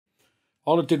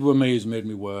all it did with me is made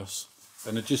me worse.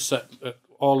 And it just set,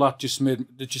 all that just made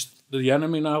it just the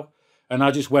enemy now. And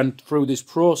I just went through this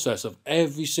process of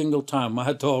every single time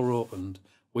my door opened,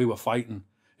 we were fighting.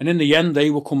 And in the end, they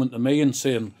were coming to me and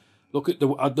saying, look,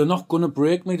 they're not going to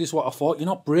break me. This is what I thought. You're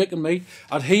not breaking me.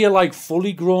 I'd hear like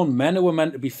fully grown men who were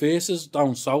meant to be faces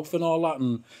down south and all that,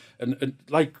 and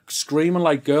like screaming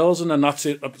like girls, and then that's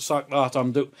it. It's like that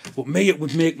I'm doing. But me, it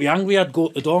would make me angry. I'd go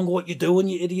to the door and go, "What you doing,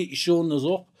 you idiot? You're showing us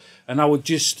up." And I would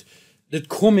just, they'd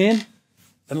come in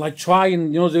and like try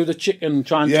and do the chicken,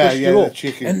 try and twist you up,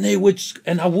 chicken. and they would,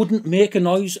 and I wouldn't make a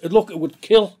noise. Look, it would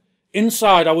kill.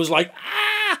 Inside, I was like, ah.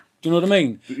 Do you know what I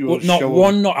mean? But not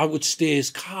one, I would stay as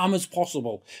calm as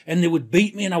possible. And they would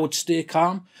beat me and I would stay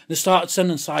calm. They started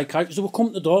sending psychiatrists. They would come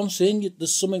to the door and saying,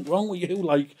 there's something wrong with you.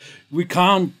 Like, we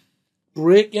can't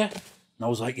break you. And I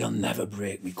was like, you'll never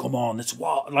break me. Come on, it's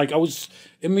what? Like, I was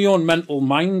in my own mental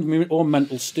mind, my own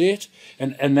mental state.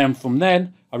 And then from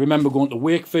then, I remember going to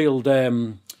Wakefield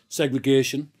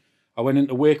segregation. I went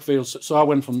into Wakefield. So I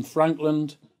went from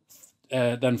Frankland,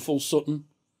 then Full Sutton,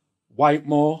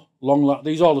 Whitemore, Long.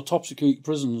 These are all the top security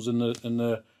prisons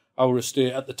in our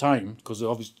estate at the time, because they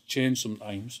obviously changed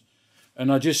sometimes.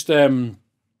 And I just I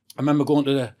remember going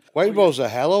to the Whitemore's a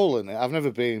hellhole, isn't it? I've never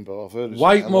been, but I've heard it's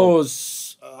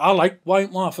Whitemore's. I like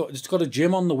Whitemore. I thought it's got a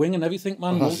gym on the wing and everything,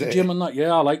 man. Gym and that.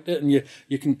 Yeah, I liked it. And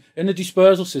you can in the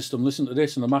dispersal system. Listen to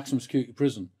this in a maximum security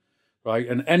prison, right?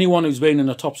 And anyone who's been in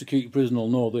a top security prison will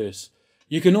know this.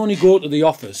 You can only go to the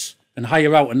office and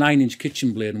hire out a 9-inch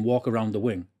kitchen blade and walk around the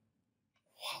wing.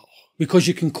 Because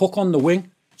you can cook on the wing.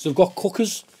 So they've got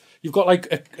cookers. You've got like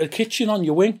a kitchen on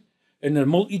your wing and a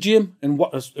multi-gym in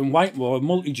Whitemore, a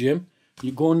multi-gym.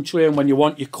 You go and train when you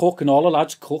want, you cook, and all the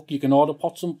lads cook. You can order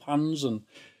pots and pans, and do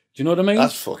you know what I mean?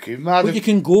 That's fucking mad. But you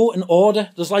can go and order.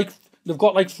 There's like, they've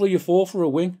got like 3 or 4 for a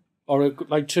wing, or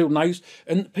like 2 nights.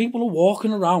 And people are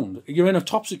walking around. You're in a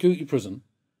top security prison,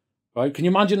 right? Can you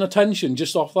imagine the tension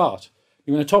just off that?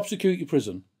 You're in a top security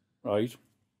prison, right?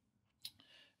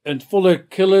 And full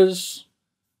of killers,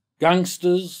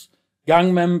 gangsters,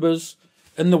 gang members,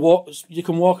 and you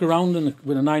can walk around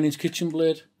with a 9-inch kitchen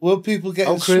blade. Were people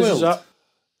getting swilled?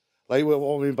 Like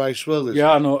what I mean by swill is?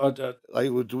 Yeah, I know.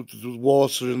 Like with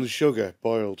water and the sugar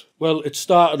boiled. Well, it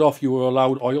started off you were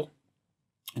allowed oil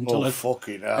until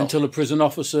fucking hell. Until a prison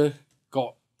officer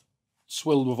got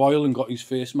swilled with oil and got his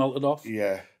face melted off.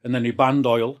 Yeah. And then he banned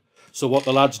oil. So what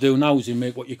the lads do now is they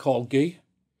make what you call ghee.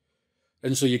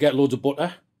 And so you get loads of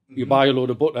butter. You buy a load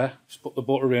of butter, just put the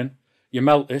butter in, you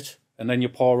melt it, and then you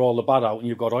pour all the bad out and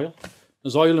you've got oil.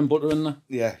 There's oil and butter in there.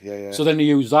 Yeah. So then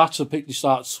you use that, so you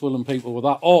start swilling people with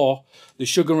that. Or the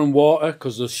sugar and water,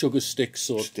 because the sugar sticks,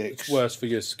 so it's worse for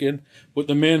your skin. But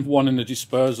the main one in the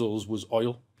dispersals was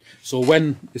oil. So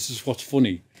this is what's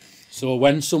funny, so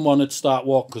when someone would start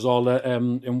walking, because all the,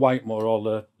 in Whitemore, all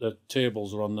the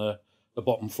tables are on the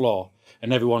bottom floor,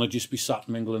 and everyone would just be sat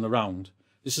mingling around.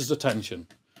 This is the tension,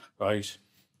 right?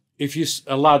 If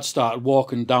a lad started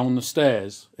walking down the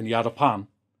stairs and he had a pan,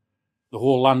 the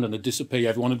whole landing would disappear.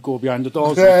 Everyone would go behind the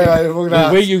doors.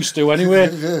 We used to anyway.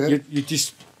 You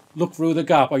just look through the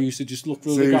gap. I used to just look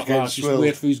through the gap. Just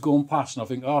wait for he's going past, and I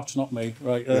think, oh, it's not me,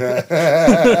 right?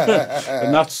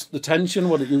 And that's the tension.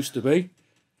 What it used to be.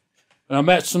 And I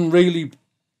met some really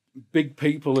big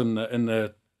people in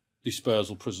the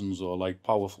dispersal prisons, or like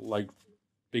powerful, like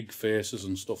big faces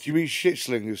and stuff. Do you meet shit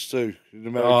slingers too? In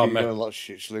America, you know a lot of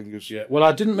shit slingers. Yeah. Well,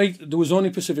 I didn't meet. There was only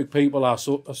Pacific people I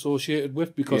associated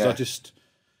with, because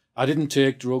I didn't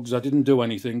take drugs. I didn't do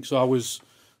anything. So I was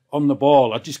on the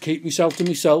ball. I'd just keep myself to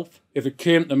myself. If it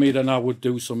came to me, then I would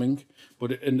do something.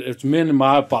 But it's mainly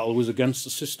my battle was against the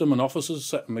system and officers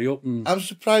setting me up. And I'm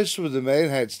surprised some of the main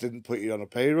heads didn't put you on a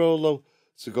payroll though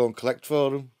to go and collect for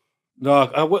them. No,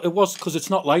 it was because it's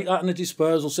not like that in the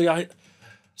dispersal.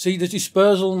 See, the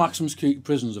dispersal maximum security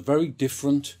prisons are very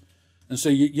different. And so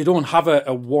you don't have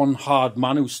a one hard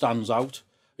man who stands out.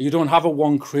 You don't have a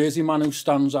one crazy man who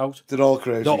stands out. They're all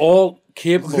crazy. They're all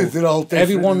capable. They're all different.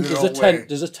 Everyone,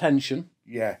 there's a tension.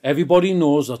 Yeah. Everybody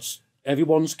knows that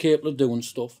everyone's capable of doing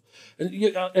stuff. And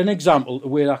an example, the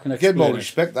way I can explain Get more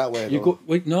respect that way.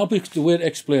 No, because the way to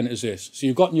explain it is this. So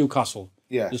you've got Newcastle.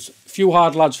 Yeah. There's a few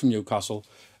hard lads from Newcastle,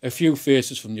 a few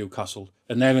faces from Newcastle,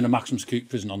 and they're in a maximum security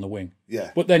prison on the wing.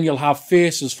 Yeah. But then you'll have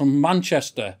faces from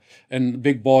Manchester and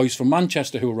big boys from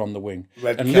Manchester who are on the wing.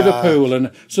 Liverpool,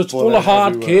 and so it's full of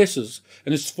hard cases,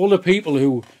 and it's full of people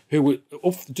who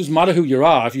it doesn't matter who you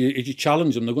are, if you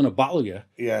challenge them, they're going to battle you.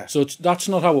 Yeah. So that's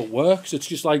not how it works. It's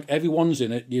just like everyone's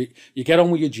in it. You get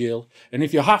on with your jail, and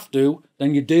if you have to,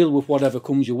 then you deal with whatever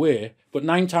comes your way. But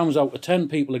 9 times out of 10,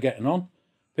 people are getting on.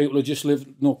 People are just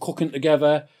cooking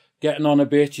together, getting on a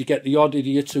bit. You get the odd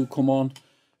idiots who come on,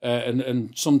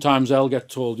 and sometimes they'll get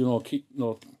told,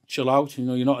 chill out.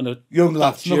 You're not in a young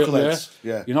lads, jail, knuckleheads.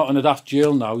 Yeah. You're not in a daft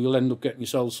jail now. You'll end up getting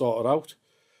yourself sorted out,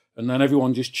 and then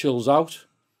everyone just chills out.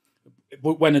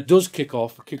 But when it does kick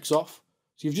off, it kicks off.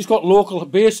 So you've just got local,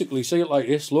 basically, say it like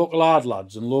this, local hard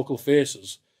lads and local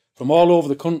faces from all over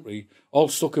the country, all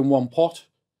stuck in one pot.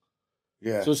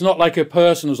 Yeah. So it's not like a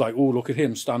person who's like, oh, look at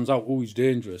him, stands out, oh, he's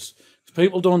dangerous.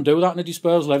 People don't do that in a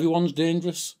dispersal. Everyone's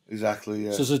dangerous. Exactly,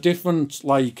 yeah. So there's a different,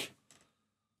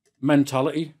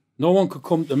 mentality. No one could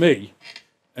come to me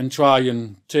and try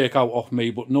and take out off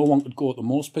me, but no one could go to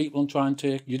most people and try and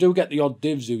take. You do get the odd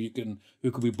divs who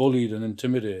could be bullied and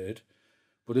intimidated,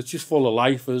 but it's just full of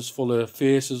lifers, full of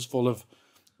faces, full of,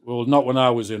 well, not when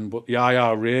I was in, but the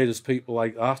IRA, there's people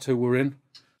like that who were in.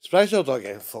 Surprised I don't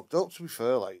get fucked up, to be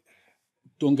fair,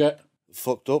 Don't get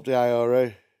fucked up, the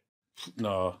IRA.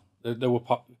 No, they were.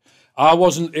 I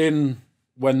wasn't in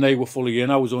when they were fully in.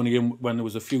 I was only in when there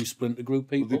was a few splinter group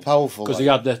people. Were they powerful? Because they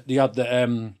had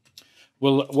the.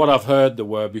 Well, what I've heard they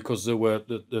were, because they were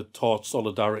the taught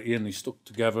solidarity and they stuck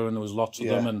together and there was lots of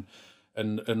them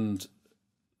and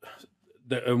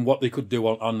what they could do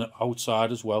on the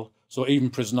outside as well. So even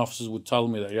prison officers would tell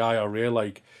me that the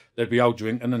IRA, they'd be out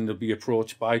drinking and they'd be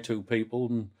approached by two people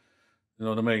and, you know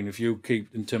what I mean? If you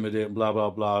keep intimidating, blah, blah,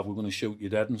 blah, we're going to shoot you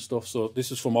dead and stuff. So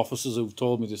this is from officers who've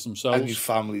told me this themselves. And his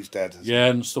family's dead. Yeah,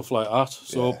 and stuff like that.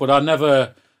 So, but I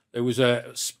never, there was a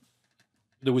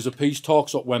peace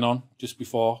talks that went on just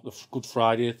before the Good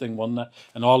Friday thing, wasn't there?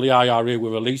 And all the IRA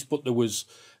were released, but there was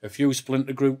a few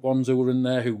splinter group ones who were in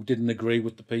there who didn't agree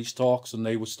with the peace talks and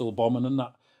they were still bombing and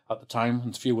that at the time,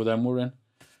 and a few of them were in.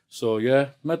 So,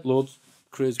 yeah, met loads,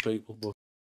 crazy people. But